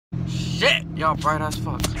shit. Y'all bright as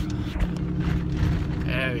fuck.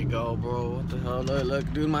 There we go, bro. What the hell?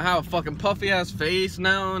 Look, dude, I have a fucking puffy ass face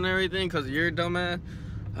now and everything because of your dumb ass.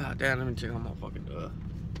 Ah, damn, let me check on my fucking Oh,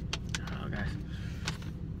 guys.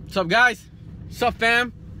 What's up, guys? What's up,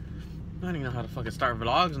 fam? I don't even know how to fucking start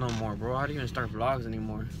vlogs no more, bro. How do you even start vlogs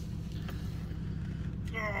anymore?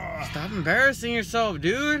 Stop embarrassing yourself,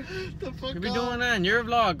 dude. The fuck You be doing that in your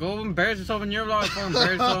vlog. Go embarrass yourself in your vlog. Fucking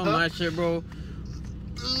embarrass yourself in my shit, bro.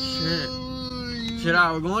 Shit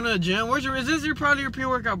out. We're going to the gym. Is this probably your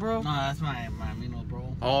pre-workout, bro? No, that's my aminos,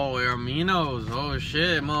 bro. Oh, your aminos. Oh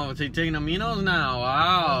shit, mom. Taking aminos now.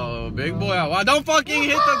 Wow, big boy. Wow, don't fucking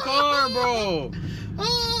hit the car, bro.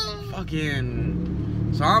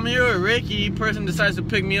 Fucking. So I'm here with Ricky. Person decides to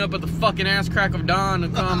pick me up at the fucking ass crack of dawn to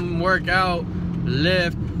come work out,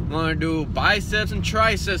 lift. Wanna do biceps and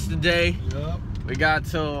triceps today. Yep. We got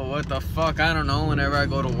till, what the fuck, I don't know, whenever I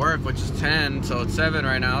go to work, which is 10, so it's 7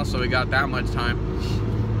 right now, so we got that much time.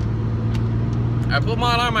 I put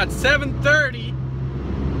my alarm at 7:30.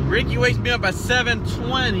 Ricky wakes me up at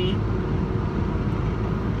 7:20.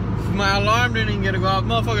 My alarm didn't even get to go off.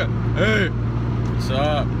 Motherfucker, hey, what's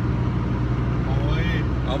up?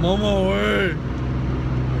 I'm on my way.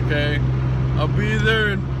 Okay, I'll be there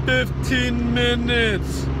in 15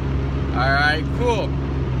 minutes. Alright, cool.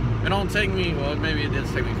 It don't take me, well, maybe it did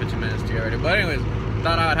take me 15 minutes to get ready. But anyways,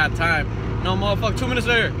 thought I would have time. No, motherfucker, 2 minutes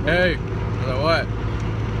later. Hey, I was like, what?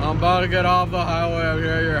 I'm about to get off the highway. I'm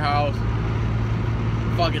here at your house.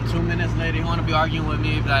 Fucking 2 minutes later, you want to be arguing with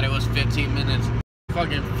me that it was 15 minutes.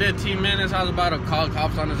 Fucking 15 minutes, I was about to call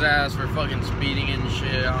cops on his ass for fucking speeding and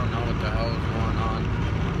shit. I don't know what the hell is going on.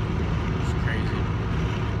 It's crazy.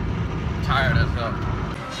 I'm tired as hell.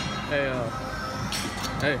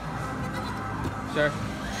 Hey, sir.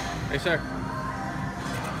 Hey, sir.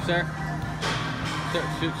 Sir.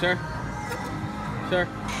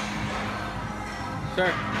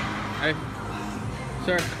 Sir. Hey.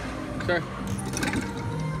 Sir.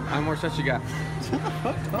 How many more sets you got?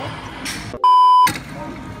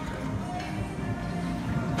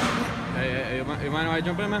 Hey, you mind if I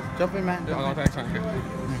jump in, man? Jump in, man. I'll take time. Jump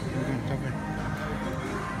in.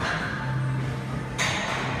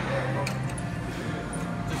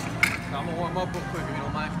 I'm gonna warm up real quick if you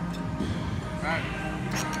don't mind. Alright.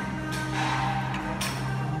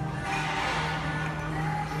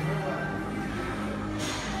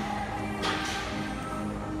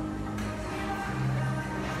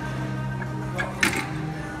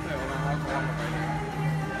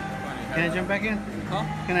 Can I jump back in? Huh?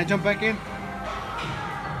 Can I jump back in?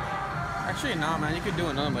 Actually, nah, man. You could do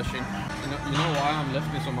another machine. You know why I'm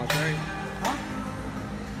lifting so much, right? Huh?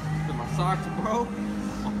 With my socks, bro.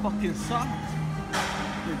 My fucking socks.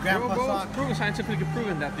 Your grandpa's bro, socks. it's proven, scientifically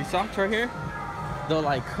proven that these socks right here, they'll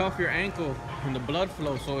like cuff your ankle and the blood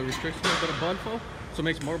flow, so it restricts a little bit of blood flow, so it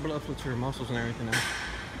makes more blood flow to your muscles and everything else.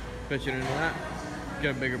 Bet you didn't know that.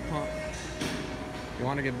 Get a bigger pump. You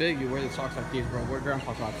want to get big, you wear the socks like these, bro. Wear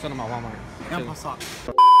grandpa socks. Send them at Walmart. Grandpa socks.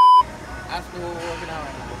 Ask me what we're working out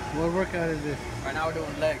right now. What workout is this? Right now we're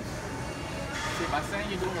doing legs. See, by saying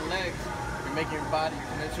you're doing legs, you're making your body, you're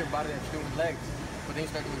convincing your body that you're doing legs. But then you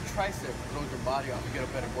start doing triceps, throws your body off, you get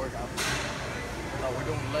a better workout. So we're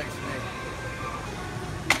doing legs today.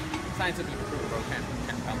 Scientifically proven, bro. Can't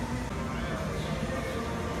tell me.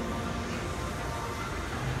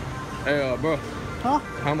 Hey, bro. Huh?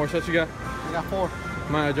 How more sets you got? I got 4.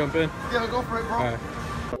 Might I jump in? Yeah, go for it, bro. Alright.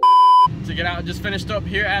 Check it out. Just finished up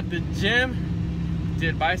here at the gym.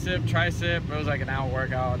 Did bicep, tricep. It was like an hour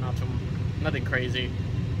workout. Nothing crazy.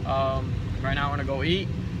 Right now we're gonna go eat.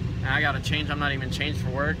 And I gotta change. I'm not even changed for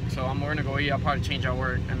work, so we're gonna go eat. I'll probably change at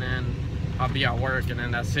work, and then I'll be at work, and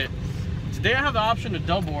then that's it. Today I have the option to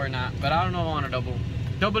double or not, but I don't know if I want to double.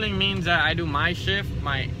 Doubling means that I do my shift,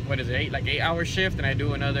 my 8-hour shift, and I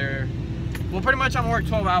do another. Well, pretty much I'm gonna work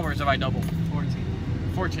 12 hours if I double.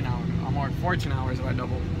 14 hours. I'm working 14 hours if I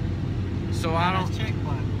double. So I don't.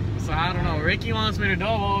 So I don't know. Ricky wants me to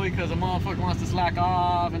double because the motherfucker wants to slack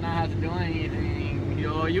off and not have to do anything.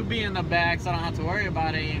 Yo, you be in the back, so I don't have to worry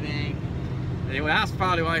about anything. Anyway, that's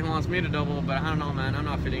probably why he wants me to double, but I don't know, man. I'm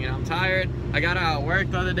not feeling it. I'm tired. I got out of work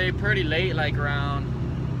the other day pretty late, like around.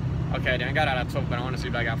 Okay, then I got out at 12, but I want to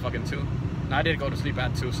sleep like at fucking 2. And I did go to sleep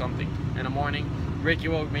at 2 something in the morning. Ricky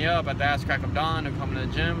woke me up at the ass crack of dawn to come to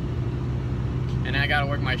the gym. And then I gotta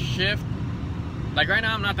work my shift. Like right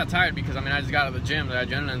now I'm not that tired because I just got out of the gym, the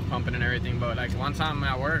adrenaline's pumping and everything, but like once I'm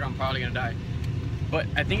at work I'm probably gonna die. But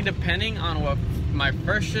I think depending on what my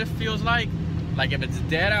first shift feels like if it's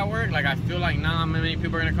dead at work, like I feel like not many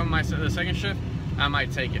people are gonna come the second shift, I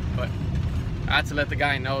might take it. But I had to let the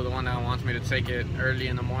guy know, the one that wants me to take it early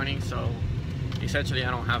in the morning, so essentially I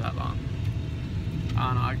don't have that long. I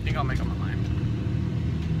don't know. I think I'll make up my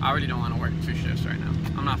mind. I really don't want to work 2 shifts right now.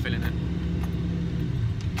 I'm not feeling it.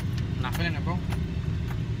 I'm not feeling it, bro.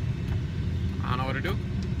 I don't know what to do.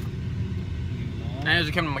 And I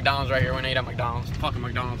just came to McDonald's right here when I ate at McDonald's. Fucking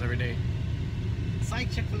McDonald's every day. It's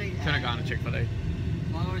like Chick-fil-A. Could have gone to Chick-fil-A.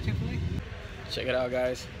 Wanna go to Chick-fil-A? Check it out,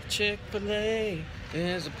 guys. Chick-fil-A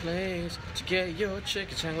is a place to get your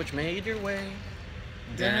chicken sandwich made your way.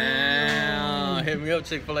 Damn. Hit me up,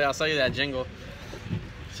 Chick-fil-A. I'll sell you that jingle.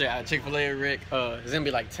 So yeah, Chick-fil-A, Rick. It's gonna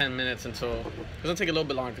be like 10 minutes until. It's gonna take a little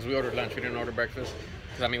bit longer because we ordered lunch. We didn't order breakfast.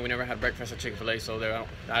 Because I mean, we never had breakfast at Chick-fil-A, so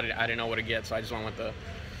I didn't know what to get. So I just went with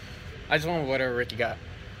whatever Ricky got,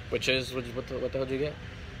 which is what the hell did you get?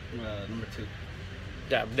 Number 2.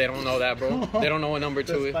 Yeah, they don't know that, bro. They don't know what number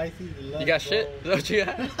 2 is. Spicy, You got shit? Is that what you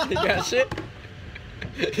got? You got shit?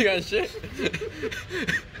 You got shit?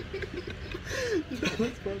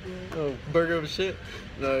 Oh, burger of shit?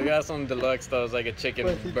 No, you got some deluxe though. It's like a chicken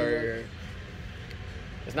burger.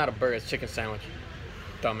 It's not a burger, it's chicken sandwich.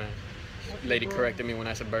 Dumbass. Lady corrected me when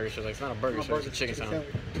I said burger. She was like, it's not a burger, it's a chicken sandwich.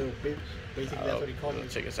 Basically, that's what he called it.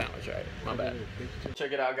 Chicken sandwich, right? My bad.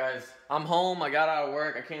 Check it out, guys. I'm home. I got out of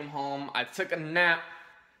work. I came home. I took a nap.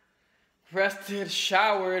 Rested,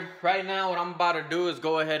 showered. Right now, what I'm about to do is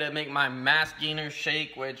go ahead and make my mass gainer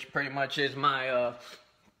shake, which pretty much is my,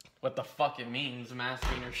 what the fuck it means, mass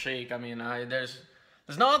gainer shake. I mean, there's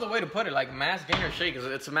no other way to put it. Like, mass gainer shake,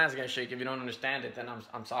 it's a mass gainer shake. If you don't understand it, then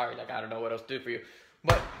I'm sorry. Like, I don't know what else to do for you.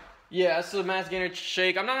 But yeah, it's a mass gainer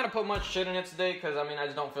shake. I'm not gonna put much shit in it today because I mean I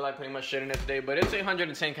just don't feel like putting much shit in it today. But it's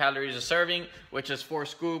 810 calories a serving, which is 4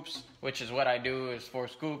 scoops, which is what I do is 4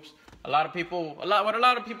 scoops. What a lot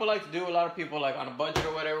of people like to do, a lot of people like on a budget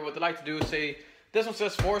or whatever, what they like to do is say, this one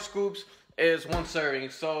says 4 scoops is 1 serving.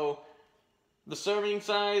 So the serving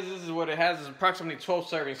size, this is what it has, is approximately 12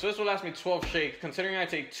 servings. So this will last me 12 shakes. Considering I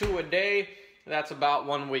take 2 a day, that's about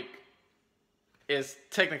 1 week. Is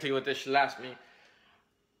technically what this should last me.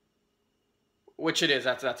 Which it is.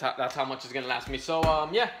 That's how much it's gonna last me. So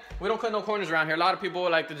yeah, we don't cut no corners around here. A lot of people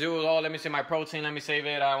like to do, oh, let me save my protein, let me save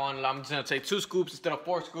it. I'm just gonna take 2 scoops instead of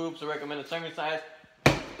 4 scoops. The recommended serving size.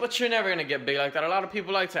 But you're never gonna get big like that. A lot of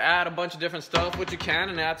people like to add a bunch of different stuff, which you can,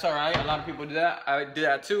 and that's all right. A lot of people do that. I do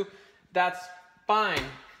that too. That's fine.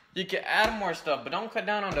 You can add more stuff, but don't cut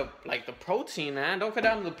down on the protein, man. Don't cut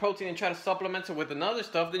down on the protein and try to supplement it with another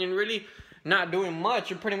stuff. Then you're really not doing much.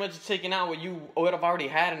 You're pretty much taking out what you would have already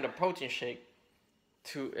had in the protein shake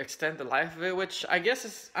to extend the life of it, which I guess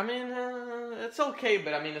is, I mean, it's okay,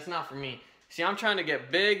 but I mean, it's not for me. See, I'm trying to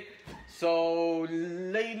get big, so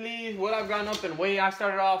lately, what I've gone up in weight, I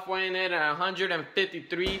started off weighing it at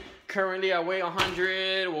 153. Currently, I weigh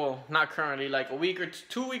 100, well, not currently, like a week or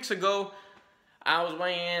 2 weeks ago, I was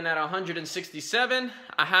weighing at 167.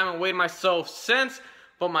 I haven't weighed myself since,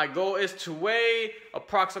 but my goal is to weigh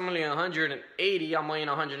approximately 180. I'm weighing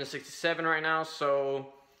 167 right now,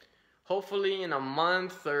 so hopefully in a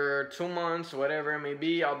month or 2 months, whatever it may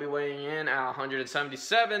be, I'll be weighing in at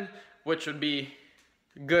 177, which would be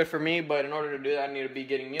good for me. But in order to do that, I need to be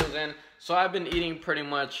getting meals in. So I've been eating pretty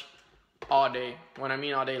much all day. When I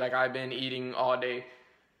mean all day, like I've been eating all day.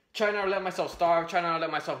 Try not to let myself starve. Try not to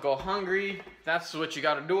let myself go hungry. That's what you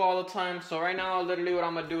got to do all the time. So right now, literally what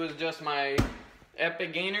I'm going to do is just my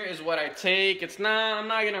Epic Gainer is what I take. It's not, I'm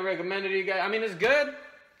not going to recommend it to you guys. I mean, it's good.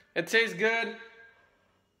 It tastes good.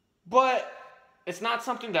 But it's not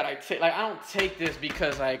something that I take. Like, I don't take this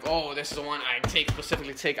because, like, oh, this is the one I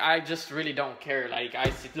specifically take. I just really don't care. Like,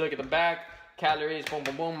 I look at the back, calories, boom,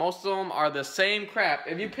 boom, boom. Most of them are the same crap.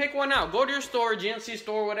 If you pick one out, go to your store, GNC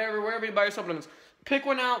store, whatever, wherever you buy your supplements. Pick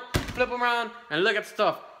one out, flip them around, and look at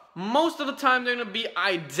stuff. Most of the time, they're going to be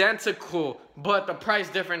identical, but the price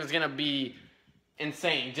difference is going to be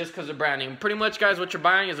insane just because of brand name. Pretty much, guys, what you're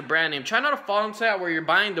buying is a brand name. Try not to fall into that where you're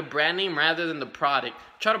buying the brand name rather than the product.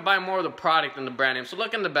 Try to buy more of the product than the brand name. So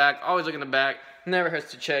look in the back. Always look in the back. Never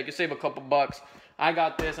hurts to check. You save a couple bucks. I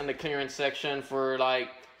got this in the clearance section for like,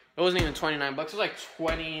 it wasn't even 29 bucks. It was like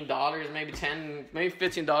 $20, maybe 10, maybe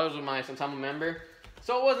 $15 with my, since I'm a member.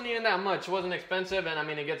 So it wasn't even that much. It wasn't expensive, and I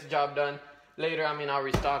mean, it gets the job done. Later, I mean, I'll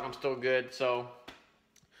restock. I'm still good. So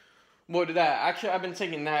we'll do that. Actually, I've been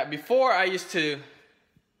taking that. Before, I used to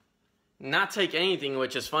not take anything,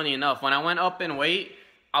 which is funny enough. When I went up in weight,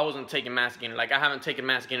 I wasn't taking mass gainer. Like, I haven't taken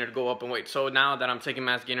mass gainer to go up in weight. So now that I'm taking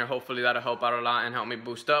mass gainer, hopefully that'll help out a lot and help me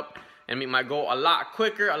boost up and meet my goal a lot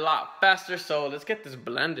quicker, a lot faster. So let's get this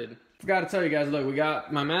blended. Forgot to tell you guys, look, we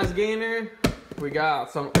got my mass gainer, we got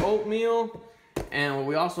some oatmeal, and what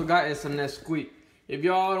we also got is some Nesquik. If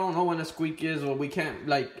y'all don't know what Nesquik is, well, we can't,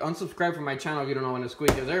 like, unsubscribe from my channel if you don't know what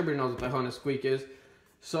Nesquik is. Everybody knows what the hell Nesquik is.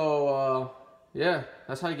 So, yeah,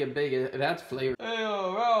 that's how you get big. It adds flavor. Hey,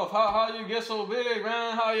 Ralph, how you get so big,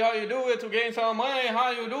 man? How you do it to gain some money?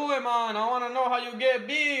 How you do it, man? I want to know how you get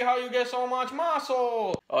big, how you get so much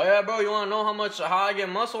muscle. Oh, yeah, bro, you want to know how I get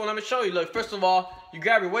muscle? Let me show you. Look, first of all, you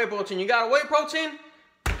grab your whey protein. You got a whey protein?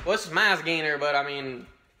 Well, it's mass gainer, but I mean,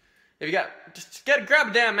 if you got, just grab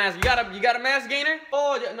a damn mass. You got a mass gainer?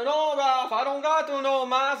 Oh, yeah, no, Ralph, I don't got to no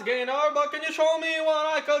mass gainer, but can you show me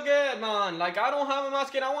what I could get, man? Like, I don't have a mass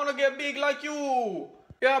gainer. I want to get big like you.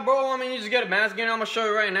 Yeah, bro, I mean, you just get a mass gainer. I'm going to show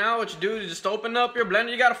you right now. What you do is just open up your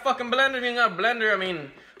blender. You got a fucking blender. If you ain't got a blender, I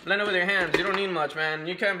mean, blend it with your hands. You don't need much, man.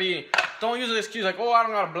 You can't be, don't use the excuse like, oh, I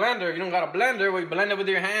don't got a blender. If you don't got a blender, well, you blend it with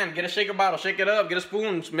your hand. Get a shaker bottle, shake it up, get a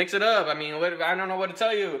spoon, mix it up. I mean, I don't know what to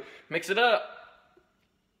tell you. Mix it up.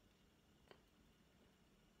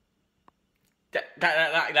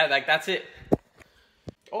 That's it.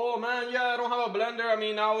 Oh man, yeah, I don't have a blender. I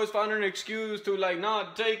mean, I always find an excuse to like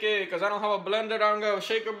not take it because I don't have a blender. I don't got a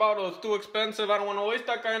shaker bottle. It's too expensive. I don't want to waste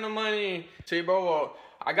that kind of money. See, bro, well,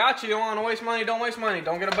 I got you. You don't want to waste money. Don't waste money.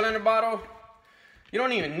 Don't get a blender bottle. You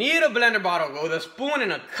don't even need a blender bottle. With a spoon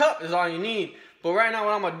and a cup is all you need. But right now,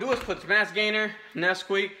 what I'm gonna do is put mass gainer,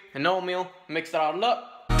 Nesquik, and oatmeal. Mix it all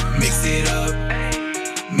up. Mix it up.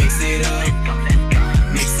 Mix it up.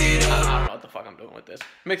 I don't know what the fuck I'm doing with this.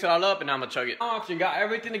 Mix it all up and I'm gonna chug it. If you got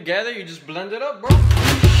everything together, you just blend it up, bro. My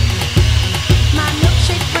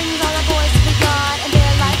milkshake brings all the boys to the yard, and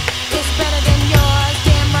they're like, it's better than yours.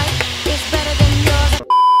 Damn right, it's better than yours.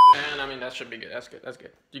 And I mean, that should be good. That's good. That's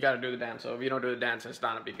good. You gotta do the dance. So if you don't do the dance, it's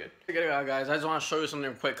not gonna be good. Okay, guys, I just wanna show you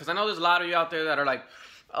something quick because I know there's a lot of you out there that are like,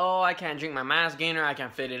 oh, I can't drink my mass gainer. I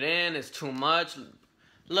can't fit it in. It's too much.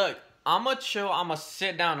 Look. I'm gonna chill, I'm gonna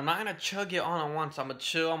sit down. I'm not gonna chug it all at once. I'm gonna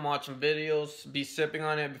chill, I'm watching videos, be sipping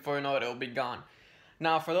on it. Before you know it, it'll be gone.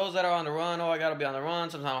 Now, for those that are on the run, oh, I gotta be on the run.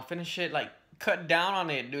 Sometimes I'll finish it. Like, cut down on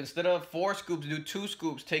it, dude. Instead of 4 scoops, do 2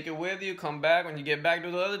 scoops. Take it with you, come back. When you get back, do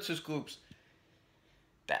the other 2 scoops.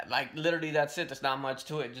 That, like, literally, that's it. There's not much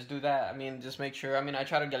to it. Just do that. I mean, just make sure. I mean, I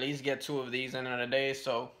try to at least get 2 of these in a day,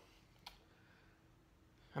 so.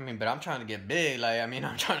 I mean, but I'm trying to get big. Like, I mean,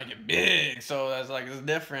 I'm trying to get big. So, that's, like, it's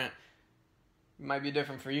different. Might be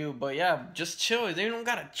different for you, but yeah, just chill. You don't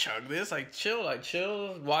gotta chug this. Like chill,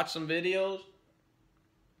 watch some videos,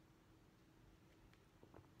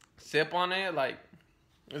 sip on it. Like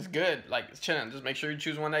it's good. Like it's chilling. Just make sure you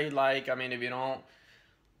choose one that you like. I mean, if you don't,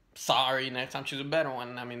 sorry. Next time, choose a better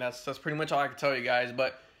one. I mean, that's pretty much all I can tell you guys.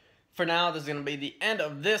 But for now, this is gonna be the end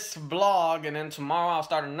of this vlog, and then tomorrow I'll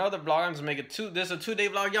start another vlog. I'm just make it this is a 2-day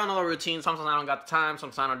vlog. Y'all know the routine. Sometimes I don't got the time.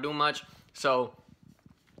 Sometimes I don't do much. So.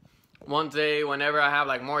 One day, whenever I have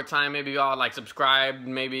like more time, maybe y'all like subscribe,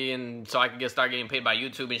 maybe, and so I can start getting paid by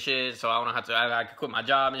YouTube and shit. So I don't have to. I can quit my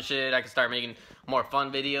job and shit. I can start making more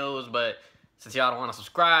fun videos. But since y'all don't want to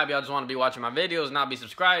subscribe, y'all just want to be watching my videos, not be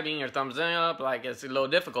subscribing or thumbs up. Like it's a little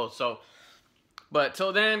difficult. So, but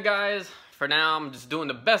till then, guys. For now, I'm just doing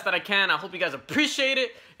the best that I can. I hope you guys appreciate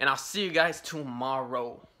it, and I'll see you guys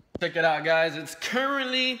tomorrow. Check it out, guys. It's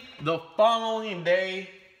currently the following day.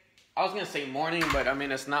 I was gonna say morning, but I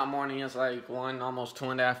mean it's not morning. It's like 1, almost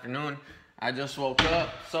 2 in the afternoon. I just woke up.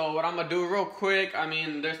 So what I'm gonna do real quick. I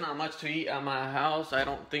mean, there's not much to eat at my house. I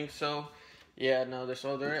don't think so. Yeah, no,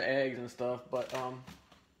 there are eggs and stuff, but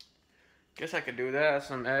guess I could do that.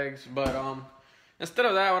 Some eggs, but instead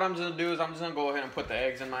of that, what I'm just gonna do is I'm just gonna go ahead and put the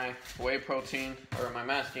eggs in my whey protein or my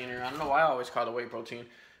mass gainer. I don't know why I always call it whey protein,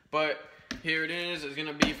 but here it is. It's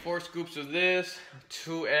gonna be 4 scoops of this,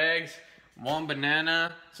 2 eggs. 1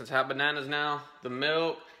 banana, since I have bananas now, the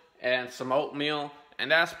milk, and some oatmeal, and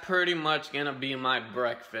that's pretty much gonna be my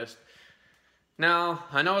breakfast. Now,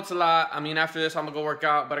 I know it's a lot. I mean, after this, I'm gonna go work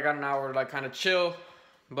out, but I got an hour to like kind of chill.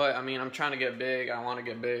 But I mean, I'm trying to get big. I want to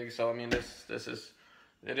get big, so I mean, this is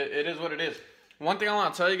it is what it is. One thing I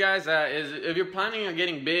want to tell you guys that is, if you're planning on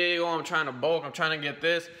getting big, oh, I'm trying to bulk, I'm trying to get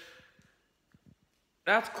this.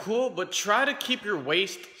 That's cool, but try to keep your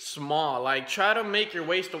waist small. Like, try to make your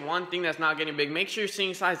waist the one thing that's not getting big. Make sure you're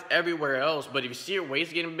seeing size everywhere else. But if you see your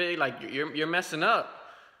waist getting big, like, you're messing up.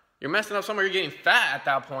 You're messing up somewhere. You're getting fat at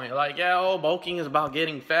that point. Like, yeah, oh, bulking is about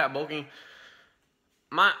getting fat. Bulking.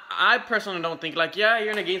 I personally don't think, like, yeah,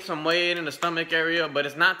 you're going to gain some weight in the stomach area, but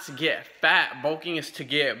it's not to get fat. Bulking is to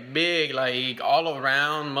get big, like, all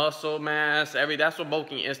around, muscle mass, that's what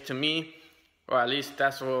bulking is to me. Or at least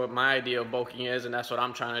that's what my idea of bulking is, and that's what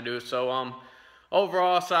I'm trying to do. So,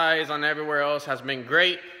 overall size on everywhere else has been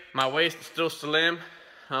great. My waist is still slim.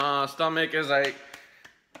 Stomach is like,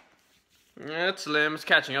 yeah, it's slim. It's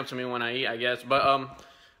catching up to me when I eat, I guess. But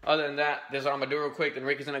Other than that, this is what I'm gonna do real quick. Then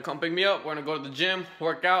Ricky's gonna come pick me up. We're gonna go to the gym,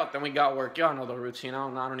 work out. Then we got work. Y'all know the routine.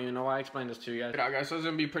 I don't even know why I explained this to you guys. Alright guys, so this is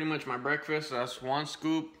gonna be pretty much my breakfast. So that's 1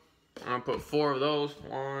 scoop. I'm gonna put 4 of those.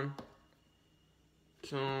 1,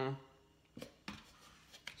 2.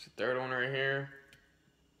 It's the 3rd one right here.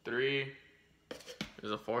 3.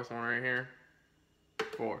 There's a 4th one right here.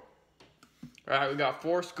 4. Alright, we got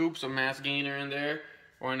 4 scoops of mass gainer in there.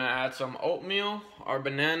 We're gonna add some oatmeal, our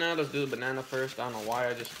banana. Let's do the banana first. I don't know why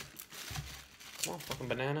I just... Come on, fucking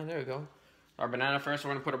banana. There we go. Our banana first.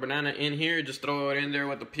 We're gonna put our banana in here. Just throw it in there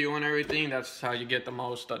with the peel and everything. That's how you get the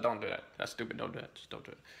most. Don't do that. That's stupid. Don't do that. Just don't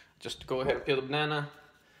do it. Just go ahead and peel the banana.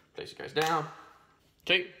 Place you guys down.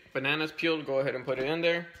 Okay, banana's peeled. Go ahead and put it in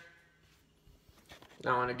there.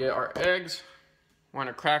 Now we're gonna get our eggs. We're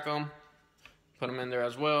gonna crack them. Put them in there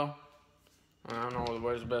as well. I don't know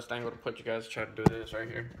where's the best angle to put you guys. Try to do this right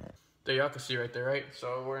here. There, y'all can see right there, right?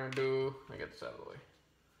 So we're gonna do, let me get this out of the way.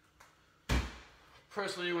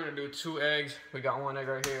 Firstly, we're gonna do 2 eggs. We got 1 egg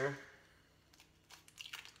right here.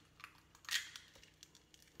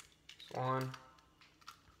 That's 1.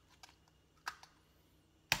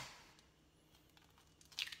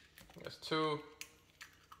 That's 2.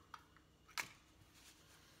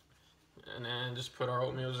 And then just put our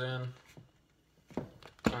oatmeals in.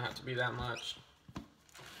 Don't have to be that much.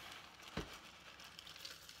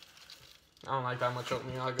 I don't like that much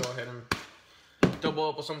oatmeal. I'll go ahead and double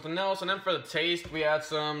up with something else. And then for the taste, we add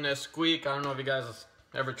some Nesquik. I don't know if you guys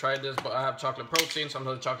ever tried this, but I have chocolate protein.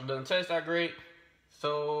 Sometimes the chocolate doesn't taste that great.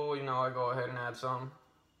 So, you know, I go ahead and add some.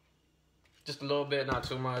 Just a little bit, not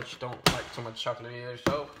too much. Don't like too much chocolate either.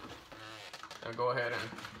 So, I'll go ahead and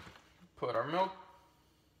put our milk.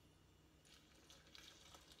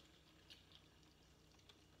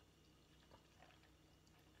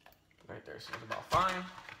 Right there seems about fine.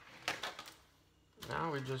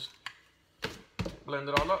 Now we just blend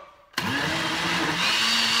it all up.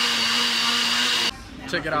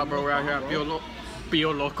 Check it out, bro. We're out here at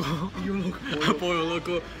Pollo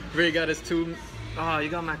Loco. Ray got his 2. Oh, you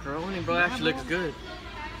got macaroni, bro. It actually looks good.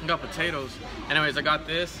 You got potatoes. Anyways, I got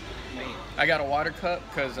this. I got a water cup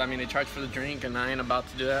because, I mean, they charge for the drink and I ain't about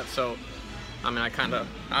to do that. So, I mean, I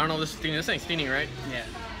don't know, this is steaming. This ain't steaming, right? Yeah.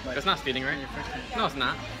 It's not steaming, right? No, it's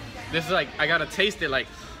not. This is like, I gotta taste it. Like,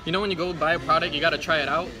 you know when you go buy a product, you gotta try it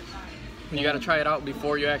out. You gotta try it out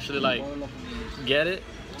before you actually like get it.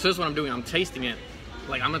 So this is what I'm doing. I'm tasting it.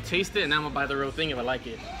 Like, I'm gonna taste it and then I'm gonna buy the real thing if I like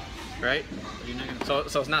it, right? But you're not gonna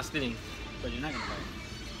So it's not steaming. But you're not gonna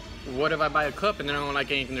buy it. What if I buy a cup and then I don't like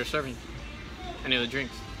anything they're serving? Any of the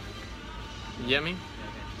drinks? You get me?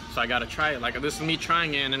 So I gotta try it. Like, this is me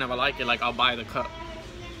trying it, and then if I like it, like, I'll buy the cup.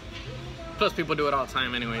 Plus, people do it all the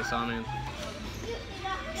time anyway, so I mean,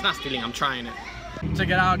 it's not stealing, I'm trying it. Check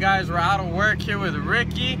it out, guys. We're out of work here with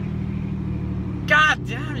Ricky. God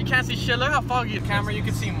damn, you can't see shit. Look how foggy the camera, you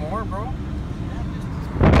can see more, bro. You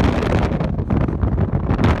can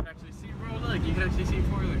actually see, bro. Look, you can actually see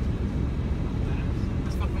further.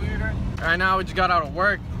 That's fucking weird, right? Right now, we just got out of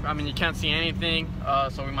work. I mean, you can't see anything,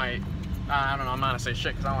 so we might, I don't know, I'm not gonna say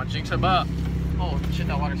shit because I don't want to jinx it, but, oh shit,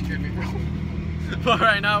 that water scared me, bro. But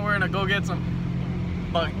right now, we're gonna go get some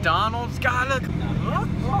McDonald's. God, look,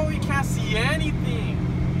 bro, you can't see anything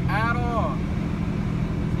at all.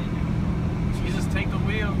 Jesus, take the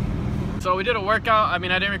wheel. So we did a workout. I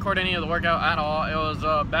mean, I didn't record any of the workout at all. It was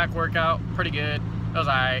a back workout, pretty good. It was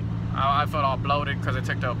alright. I felt all bloated because I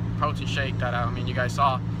took the protein shake that, I mean, you guys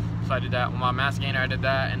saw. So I did that with my mass gainer, I did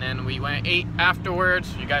that, and then we went and ate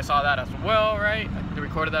afterwards. You guys saw that as well, right? I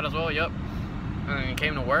recorded that as well, yep. And then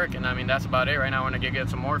came to work, and I mean, that's about it. Right now, we're gonna get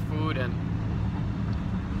some more food and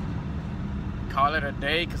call it a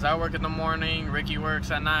day, because I work in the morning, Ricky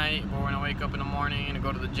works at night. We're gonna wake up in the morning and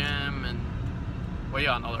go to the gym, and well,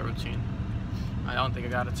 y'all know the routine. I don't think I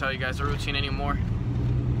gotta tell you guys the routine anymore.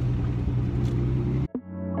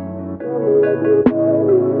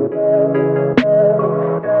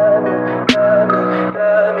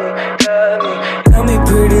 Tell me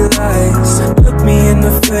pretty lies, look me in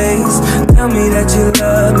the face. Tell me that you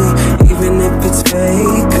love me, even if it's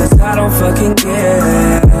fake.